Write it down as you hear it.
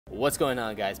What's going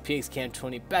on, guys?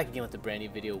 PXCam20 back again with a brand new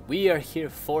video. We are here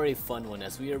for a fun one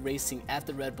as we are racing at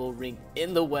the Red Bull Ring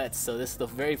in the wet. So this is the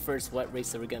very first wet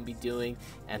race that we're going to be doing,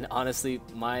 and honestly,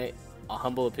 my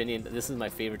humble opinion, this is my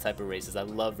favorite type of races. I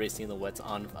love racing in the wets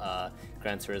on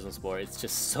Gran Turismo Sport. It's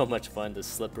just so much fun. The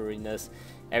slipperiness,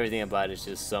 everything about it is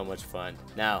just so much fun.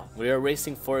 Now we are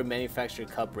racing for a manufacturer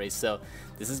cup race, so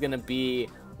this is going to be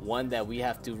one that we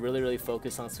have to really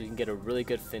focus on so we can get a really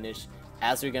good finish,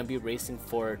 as we're going to be racing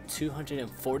for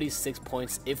 246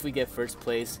 points if we get first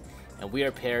place, and we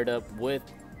are paired up with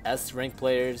S rank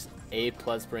players, A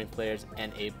plus rank players,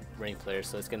 and A rank players,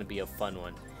 so it's going to be a fun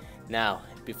one. Now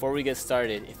before we get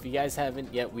started, if you guys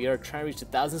haven't yet, we are trying to reach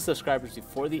 1,000 subscribers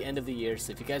before the end of the year,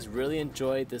 so if you guys really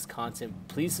enjoy this content,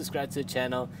 please subscribe to the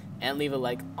channel and leave a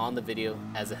like on the video,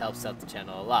 as it helps out the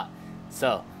channel a lot.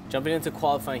 So jumping into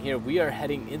qualifying here, we are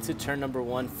heading into turn number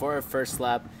 1 for our first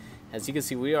lap. As you can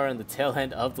see, we are on the tail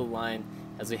end of the line.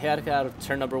 As we head out of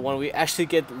turn number 1, we actually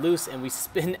get loose and we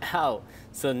spin out.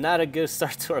 So not a good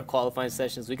start to our qualifying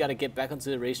sessions. We got to get back onto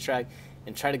the racetrack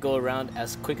and try to go around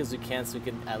as quick as we can so we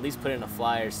can at least put in a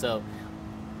flyer. So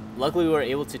luckily we were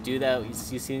able to do that.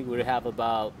 You see we have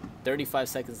about 35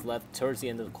 seconds left towards the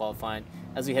end of the qualifying.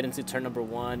 As we head into turn number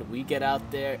 1, we get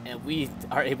out there and we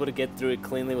are able to get through it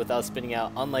cleanly without spinning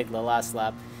out, unlike the last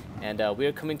lap. And we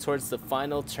are coming towards the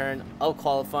final turn of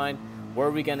qualifying. Where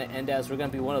are we going to end as? We're going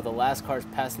to be one of the last cars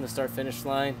passing the start-finish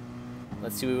line.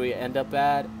 Let's see where we end up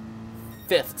at.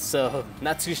 5th, so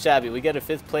not too shabby. We get a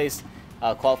 5th place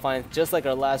qualifying, just like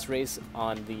our last race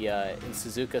on the in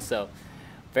Suzuka. So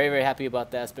very happy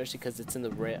about that, especially because it's in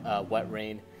the wet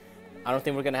rain. I don't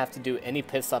think we're going to have to do any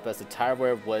pit stop, as the tire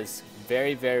wear was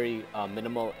very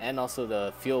minimal, and also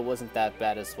the fuel wasn't that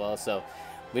bad as well. So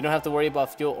we don't have to worry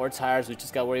about fuel or tires. We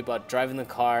just got to worry about driving the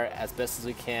car as best as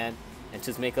we can and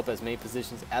just make up as many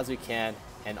positions as we can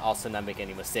and also not make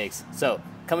any mistakes. So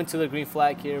coming to the green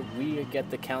flag here, we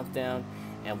get the countdown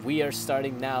and we are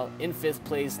starting now in 5th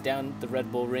place down the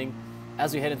Red Bull Ring.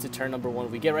 As we head into turn number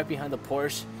 1, we get right behind the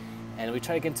Porsche and we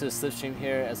try to get into the slipstream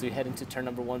here as we head into turn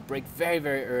number 1. Brake very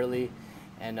early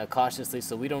and cautiously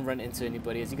so we don't run into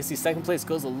anybody. As you can see, 2nd place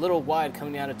goes a little wide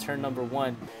coming out of turn number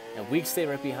 1, and we stay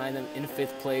right behind them in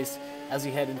 5th place as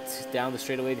we head down the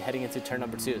straightaway heading into turn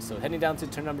number 2. So heading down to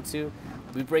turn number 2,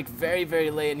 we brake very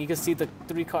late, and you can see the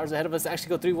 3 cars ahead of us actually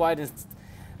go 3 wide, and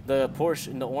the Porsche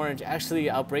in the orange actually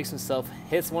outbrakes himself,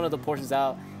 hits one of the Porsches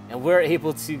out, and we're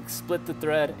able to split the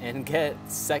thread and get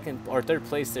 2nd or 3rd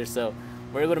place there. So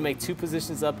we're able to make 2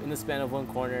 positions up in the span of 1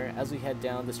 corner as we head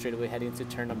down the straightaway heading into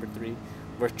turn number 3.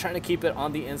 We're trying to keep it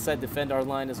on the inside, defend our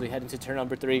line as we head into turn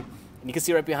number 3. And you can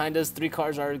see right behind us, 3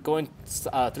 cars are going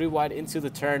 3 wide into the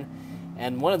turn,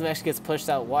 and one of them actually gets pushed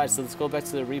out wide. So let's go back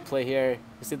to the replay here.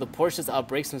 You see the Porsche just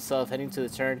outbrakes himself heading to the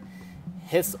turn,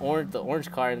 hits the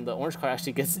orange car, and the orange car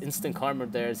actually gets instant karma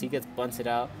there as he gets bunted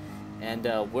out. And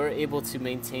we're able to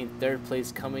maintain 3rd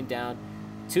place coming down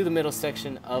to the middle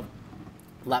section of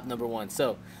lap number 1.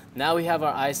 So now we have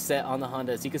our eyes set on the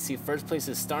Honda. As you can see, 1st place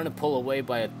is starting to pull away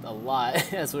by a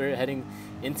lot as we're heading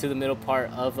into the middle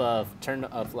part of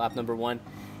lap number 1,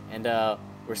 and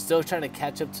we're still trying to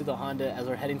catch up to the Honda as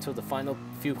we're heading to the final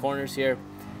few corners here.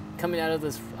 Coming out of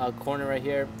this corner right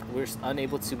here, we're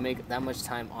unable to make that much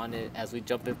time on it as we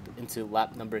jump up into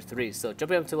lap number 3. So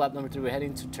jumping up to lap number 3, we're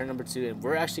heading to turn number 2, and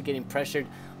we're actually getting pressured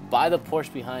by the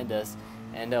Porsche behind us,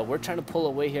 and we're trying to pull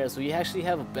away here. So we actually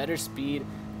have a better speed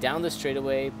down the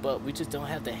straightaway, but we just don't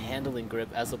have the handling grip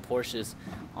as the Porsches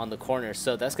on the corner.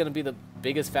 So that's going to be the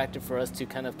biggest factor for us to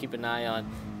kind of keep an eye on,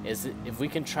 is if we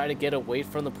can try to get away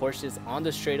from the Porsches on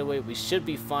the straightaway, we should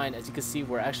be fine. As you can see,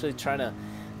 we're actually trying to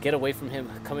get away from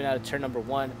him coming out of turn number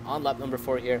 1 on lap number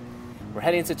 4 here. We're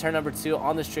heading into turn number 2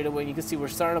 on the straightaway, and you can see we're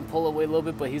starting to pull away a little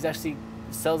bit, but he's actually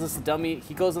sells us a dummy.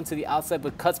 He goes onto the outside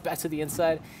but cuts back to the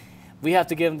inside. We have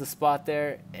to give him the spot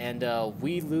there, and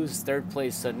we lose 3rd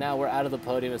place. So now we're out of the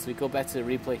podium. As we go back to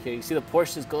the replay here, you see the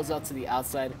Porsche just goes out to the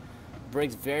outside,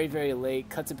 brakes very late,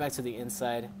 cuts it back to the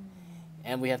inside,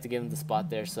 and we have to give him the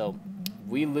spot there. So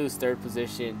we lose 3rd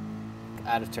position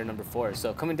out of turn number 4.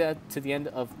 So coming down to the end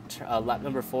of lap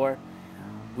number 4,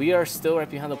 we are still right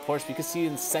behind the Porsche. You can see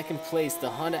in 2nd place,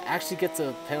 the Honda actually gets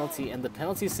a penalty, and the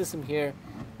penalty system here,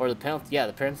 or the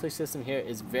penalty system here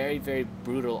is very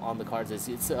brutal on the cars.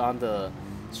 It's on the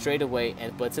straightaway,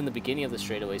 but it's in the beginning of the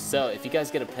straightaway. So if you guys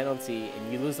get a penalty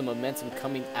and you lose the momentum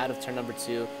coming out of turn number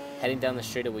 2, heading down the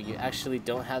straightaway, you actually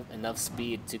don't have enough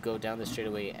speed to go down the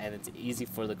straightaway, and it's easy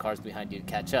for the cars behind you to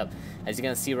catch up. As you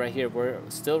can see right here, we're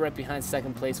still right behind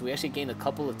 2nd place. We actually gained a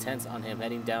couple of tenths on him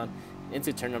heading down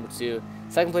into turn number 2.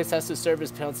 2nd place has to serve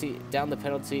his penalty down the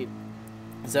penalty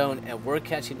zone, and we're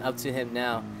catching up to him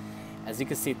now. As you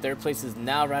can see, third place is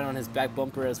now right on his back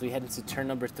bumper as we head into turn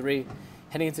number 3.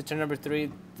 Heading into turn number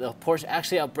 3, the Porsche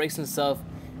actually outbrakes himself,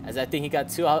 as I think he got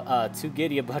too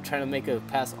giddy about trying to make a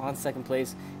pass on second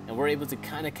place, and we're able to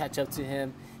kind of catch up to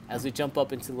him as we jump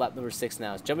up into lap number 6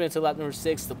 now. Jumping into lap number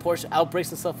 6, the Porsche outbrakes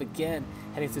himself again,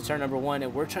 heading to turn number 1,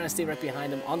 and we're trying to stay right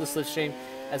behind him on the slipstream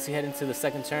as we head into the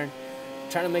second turn.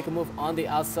 Trying to make a move on the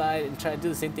outside and try to do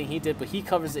the same thing he did, but he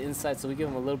covers the inside, so we give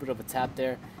him a little bit of a tap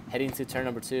there, heading to turn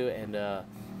number 2, and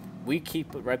we keep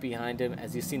right behind him.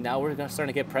 As you see, now we're starting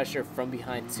to get pressure from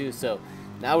behind too, so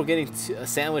now we're getting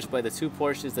sandwiched by the 2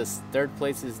 Porsches. The third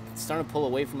place is starting to pull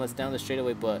away from us down the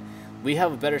straightaway, but we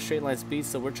have a better straight line speed,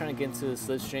 so we're trying to get into the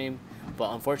slipstream,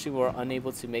 but unfortunately we're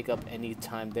unable to make up any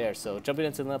time there. So jumping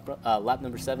into lap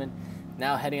number 7,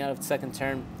 now heading out of the second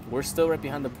turn, we're still right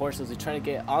behind the Porsche as we try to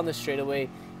get on the straightaway,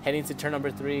 heading to turn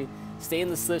number 3, stay in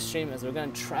the slipstream as we're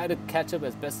going to try to catch up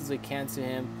as best as we can to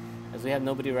him, as we have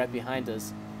nobody right behind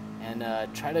us, and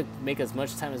try to make as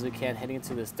much time as we can heading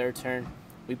into this third turn.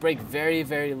 We brake very,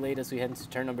 very late as we head into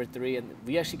turn number 3, and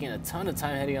we actually gain a ton of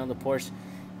time heading on the Porsche.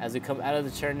 As we come out of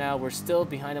the turn now, we're still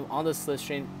behind him on the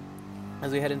slipstream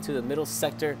as we head into the middle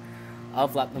sector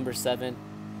of lap number 7.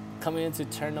 Coming into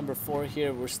turn number 4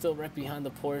 here, we're still right behind the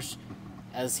Porsche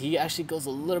as he actually goes a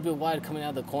little bit wide coming out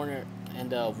of the corner,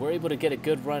 and we're able to get a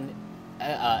good run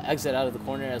exit out of the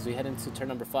corner as we head into turn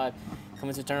number 5.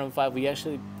 Coming to turn number 5, we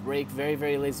actually brake very,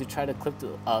 very late. We try to clip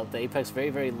the apex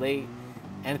very, very late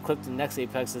and clip the next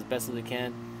apex as best as we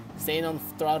can. Staying on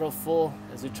throttle full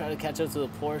as we try to catch up to the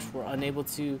Porsche. We're unable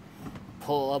to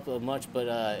pull up much, but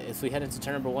as we head into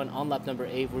turn number 1 on lap number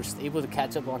 8, we're just able to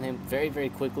catch up on him very, very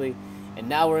quickly. And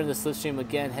now we're in the slipstream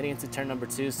again, heading into turn number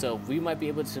 2, so we might be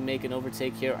able to make an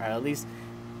overtake here, or at least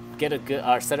get a good,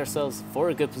 set ourselves for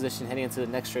a good position heading into the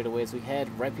next straightaway as we head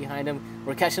right behind him.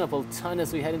 We're catching up a ton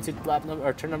as we head into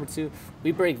turn number 2.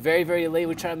 We brake very, very late.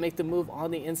 We try to make the move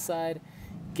on the inside,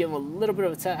 give him a little bit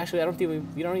of a tap. Actually,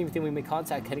 we don't even think we make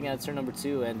contact heading out of turn number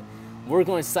 2, and we're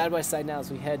going side by side now as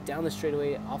we head down the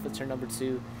straightaway off of turn number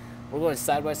 2. We're going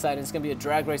side by side, and it's going to be a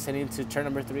drag race heading into turn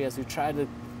number 3 as we try to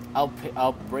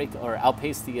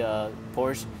outpace the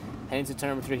Porsche heading to turn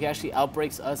number 3. He actually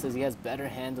outbrakes us as he has better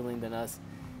handling than us.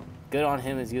 Good on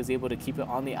him as he was able to keep it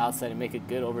on the outside and make a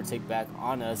good overtake back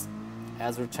on us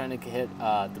as we're trying to hit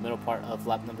the middle part of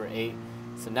lap number 8.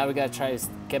 So now we got to try to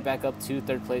get back up to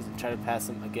third place and try to pass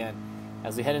him again.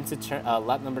 As we head into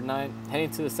lap number 9,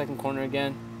 heading to the second corner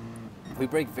again, we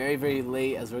brake very, very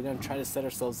late as we're going to try to set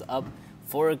ourselves up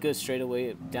for a good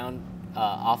straightaway down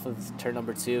off of turn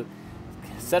number 2.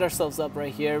 Set ourselves up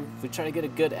right here. We try to get a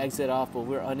good exit off, but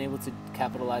we're unable to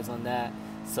capitalize on that.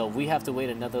 So we have to wait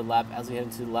another lap as we head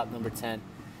into lap number 10.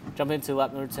 Jumping into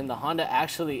lap number 10, the Honda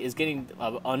actually is getting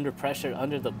under pressure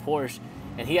under the Porsche,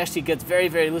 and he actually gets very,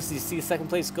 very loose. You see second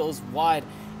place goes wide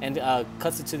and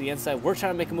cuts it to the inside. We're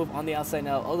trying to make a move on the outside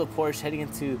now. Oh, the Porsche heading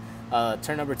into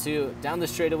turn number 2. Down the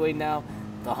straightaway now.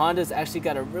 The Honda's actually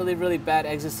got a really, really bad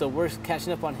exit, so we're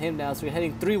catching up on him now. So we're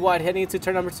heading 3 wide, heading into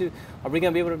turn number 2. Are we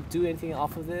going to be able to do anything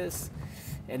off of this?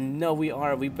 And no, we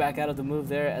are. We back out of the move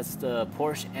there as the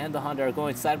Porsche and the Honda are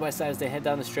going side by side as they head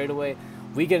down the straightaway.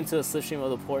 We get into the slipstream of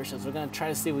the Porsche as we're going to try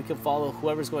to see if we can follow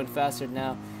whoever's going faster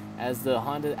now, as the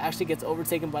Honda actually gets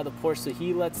overtaken by the Porsche, so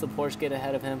he lets the Porsche get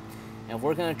ahead of him. And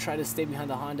we're going to try to stay behind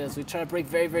the Honda as we try to brake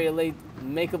very, very late,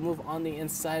 make a move on the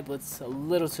inside, but it's a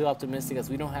little too optimistic as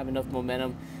we don't have enough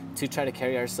momentum to try to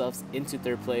carry ourselves into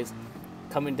third place.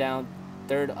 Coming down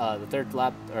the third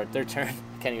lap, or third turn,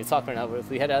 can't even talk right now, but if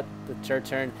we head out the third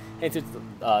turn into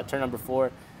turn number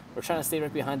 4, we're trying to stay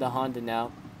right behind the Honda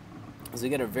now as we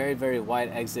get a very, very wide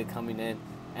exit coming in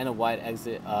and a wide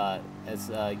exit. As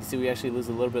you see, we actually lose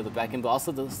a little bit of the back end, but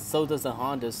also so does the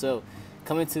Honda. So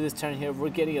coming to this turn here, we're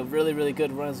getting a really, really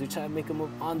good run as we try to make a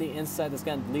move on the inside that's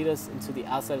going to lead us into the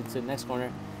outside, into the next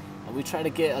corner. And we try to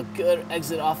get a good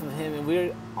exit off of him, and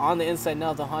we're on the inside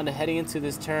now, the Honda heading into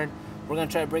this turn. We're going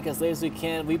to try to brake as late as we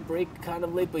can. We brake kind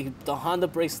of late, but the Honda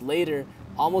brakes later,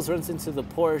 almost runs into the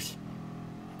Porsche,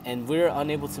 and we're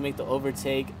unable to make the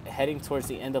overtake heading towards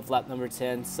the end of lap number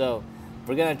 10. So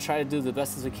we're going to try to do the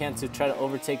best as we can to try to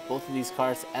overtake both of these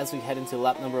cars as we head into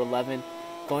lap number 11.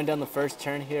 Going down the first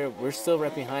turn here, we're still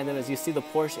right behind them. As you see, the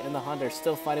Porsche and the Honda are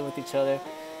still fighting with each other,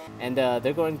 and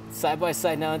they're going side by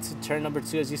side now into turn number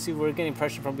 2. As you see, we're getting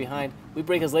pressure from behind. We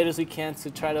brake as late as we can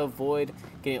to try to avoid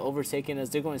getting overtaken as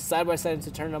they're going side by side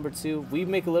into turn number 2. We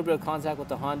make a little bit of contact with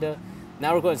the Honda.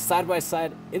 Now we're going side by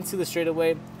side into the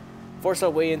straightaway, force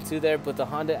our way into there, but the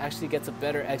Honda actually gets a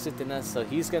better exit than us, so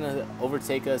he's going to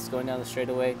overtake us going down the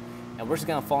straightaway, and we're just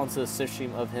going to fall into the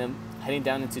slipstream of him heading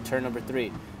down into turn number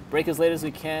 3. Brake as late as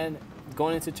we can,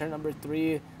 going into turn number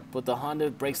 3. but the Honda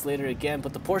brakes later again.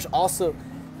 But the Porsche also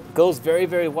goes very,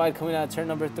 very wide coming out of turn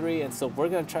number 3, and so we're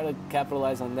going to try to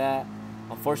capitalize on that.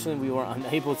 Unfortunately, we were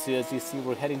unable to. As you see,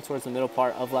 we're heading towards the middle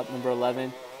part of lap number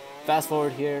 11. Fast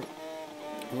forward here,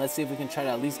 and let's see if we can try to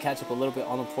at least catch up a little bit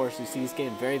on the Porsche. You see he's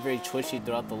getting very, very twitchy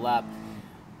throughout the lap.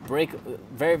 Brake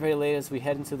very, very late as we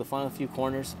head into the final few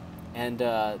corners, and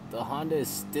the Honda is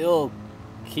still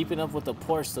keeping up with the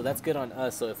Porsche, so that's good on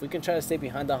us. So if we can try to stay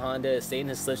behind the Honda, stay in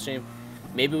his slipstream,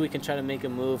 maybe we can try to make a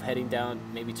move heading down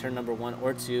maybe turn number 1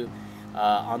 or 2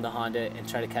 on the Honda and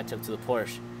try to catch up to the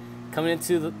Porsche. Coming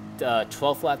into the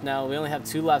 12th lap now, we only have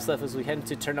 2 laps left as we head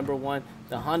into turn number 1.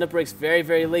 The Honda brakes very,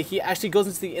 very late. He actually goes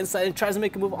into the inside and tries to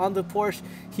make a move on the Porsche.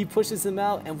 He pushes him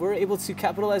out, and we're able to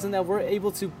capitalize on that. We're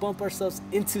able to bump ourselves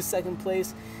into 2nd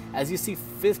place. As you see,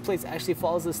 5th place actually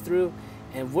follows us through,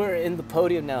 and we're in the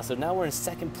podium now. So now we're in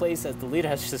 2nd place as the leader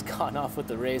has just gone off with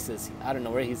the races. I don't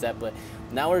know where he's at, but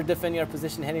now we're defending our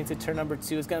position heading to turn number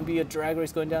 2. It's going to be a drag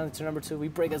race going down to turn number 2. We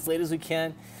brake as late as we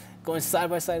can, going side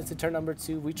by side into turn number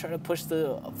 2. We try to push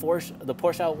the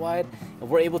Porsche out wide, and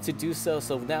we're able to do so.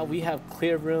 So now we have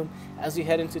clear room as we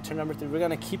head into turn number 3. We're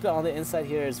going to keep it on the inside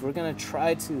here as we're going to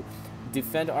try to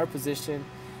defend our position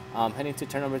heading to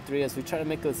turn number 3. As we try to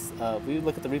make us, we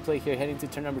look at the replay here heading to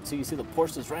turn number 2. You see the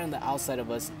Porsche is right on the outside of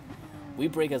us. We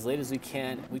brake as late as we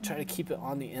can. We try to keep it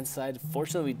on the inside.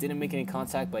 Fortunately, we didn't make any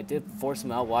contact, but I did force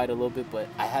him out wide a little bit, but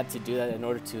I had to do that in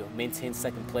order to maintain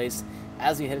 2nd place.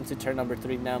 As we head into turn number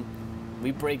 3 now,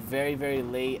 we brake very, very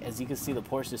late. As you can see, the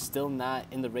Porsche is still not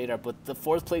in the radar, but the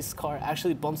 4th place car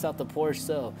actually bumps out the Porsche,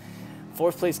 so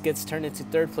 4th place gets turned into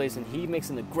 3rd place, and he makes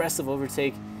an aggressive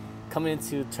overtake coming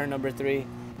into turn number 3.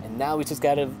 And now we just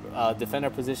got to defend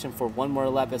our position for 1 more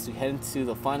lap as we head into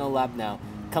the final lap now.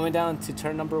 Coming down to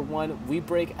turn number 1, we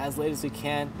brake as late as we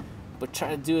can, but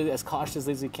try to do it as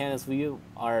cautiously as we can, as we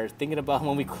are thinking about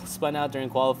when we spun out during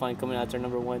qualifying coming out turn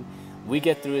number 1. We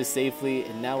get through it safely,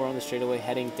 and now we're on the straightaway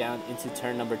heading down into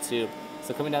turn number 2.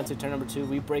 So coming down to turn number 2,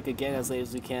 we brake again as late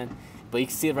as we can, but you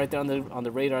can see it right there on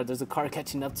the radar. There's a car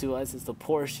catching up to us. It's the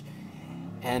Porsche,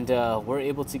 and we're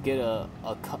able to get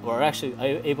we're actually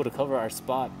able to cover our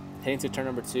spot heading to turn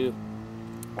number 2.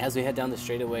 As we head down the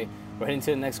straightaway, we're heading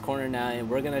to the next corner now, and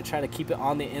we're going to try to keep it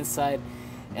on the inside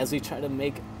as we try to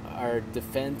make our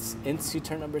defense into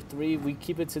turn number 3. We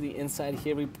keep it to the inside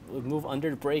here. We move under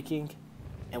the braking,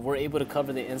 and we're able to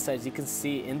cover the inside. As you can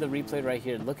see in the replay right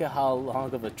here, look at how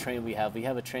long of a train we have. We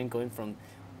have a train going from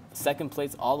 2nd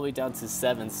place all the way down to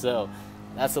 7th, so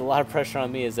that's a lot of pressure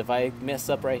on me. As if I mess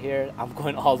up right here, I'm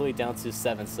going all the way down to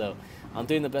 7th. So I'm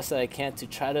doing the best that I can to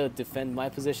try to defend my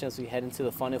position as we head into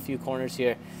the final few corners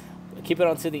here. Keep it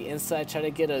onto the inside, try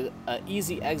to get a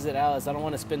easy exit out, as I don't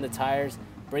want to spin the tires.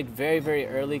 Brake very, very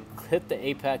early, clip the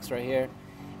apex right here,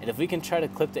 and if we can try to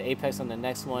clip the apex on the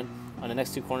next one, on the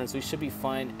next 2 corners, we should be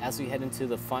fine as we head into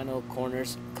the final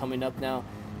corners coming up now.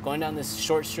 Going down this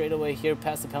short straightaway here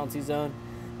past the penalty zone,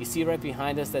 you see right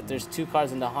behind us that there's 2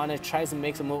 cars, and the Honda tries to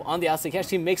make a move on the outside. He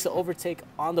actually makes an overtake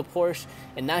on the Porsche,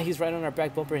 and now he's right on our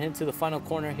back bumper heading to the final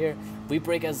corner here. We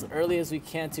brake as early as we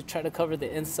can to try to cover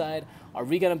the inside. Are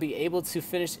we going to be able to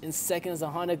finish in 2nd as the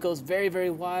Honda goes very,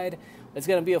 very wide? It's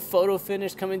going to be a photo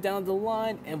finish coming down the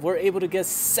line, and we're able to get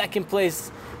 2nd place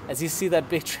as you see that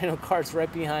big train of cars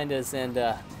right behind us. And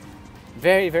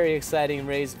very, very exciting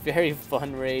race, very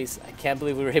fun race. I can't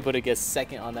believe we were able to get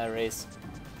 2nd on that race.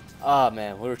 Oh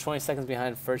man, we were 20 seconds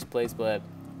behind 1st place, but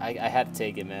I had to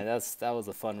take it, man. That was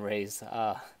a fun race.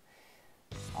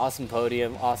 Awesome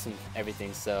podium, awesome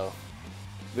everything. So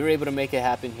we were able to make it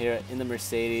happen here in the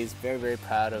Mercedes. Very, very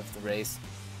proud of the race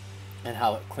and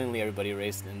how cleanly everybody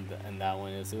raced in that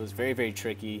one. It was very, very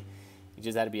tricky. You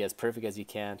just had to be as perfect as you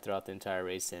can throughout the entire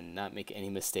race and not make any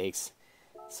mistakes.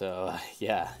 So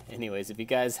yeah, anyways, if you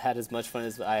guys had as much fun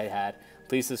as I had,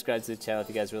 please subscribe to the channel if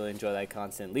you guys really enjoy that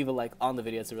content. Leave a like on the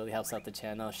video, it really helps out the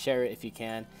channel. Share it if you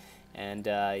can. And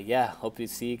yeah, hope to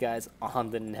see you guys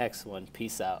on the next one.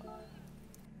 Peace out.